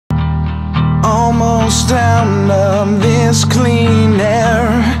almost out of this clean air,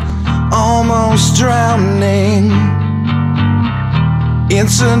 almost drowning.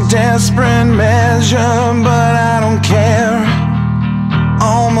 It's a desperate measure, but I don't care.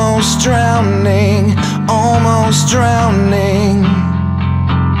 Almost drowning, almost drowning,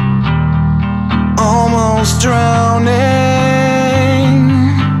 almost drowning.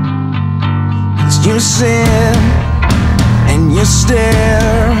 'Cause you sit and you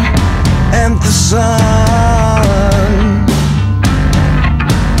stare at the sun,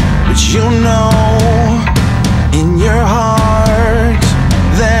 but you know in your heart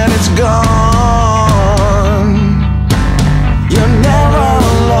that it's gone. You're never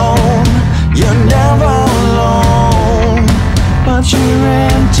alone, you're never alone, but you're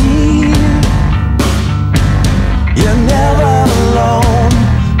empty. You're never alone,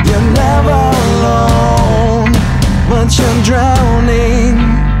 you're never alone, but you're drowning.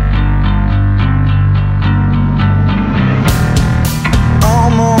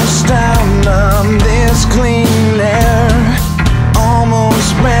 Almost out of this clean air,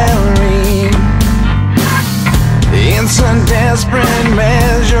 almost buried. It's a desperate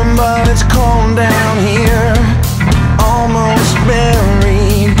measure, but it's cold down here. Almost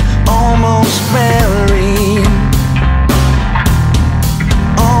buried, almost buried,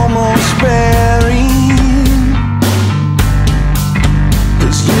 almost buried.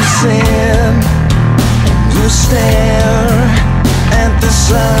 'Cause you sit and you stare at the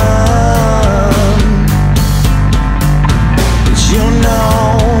sun, but you know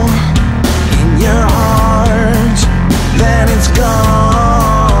in your heart that it's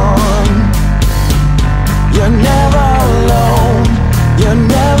gone. You're never alone, you're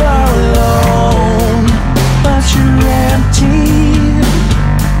never alone, but you're empty.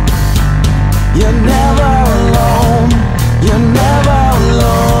 You're never alone, you're never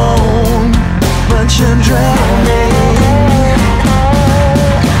alone, but you're drowning.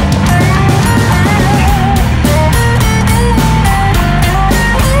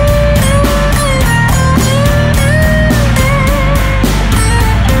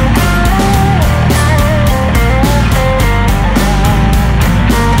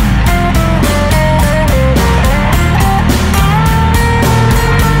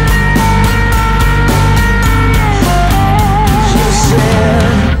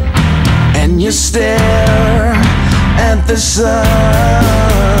 You stare at the sun.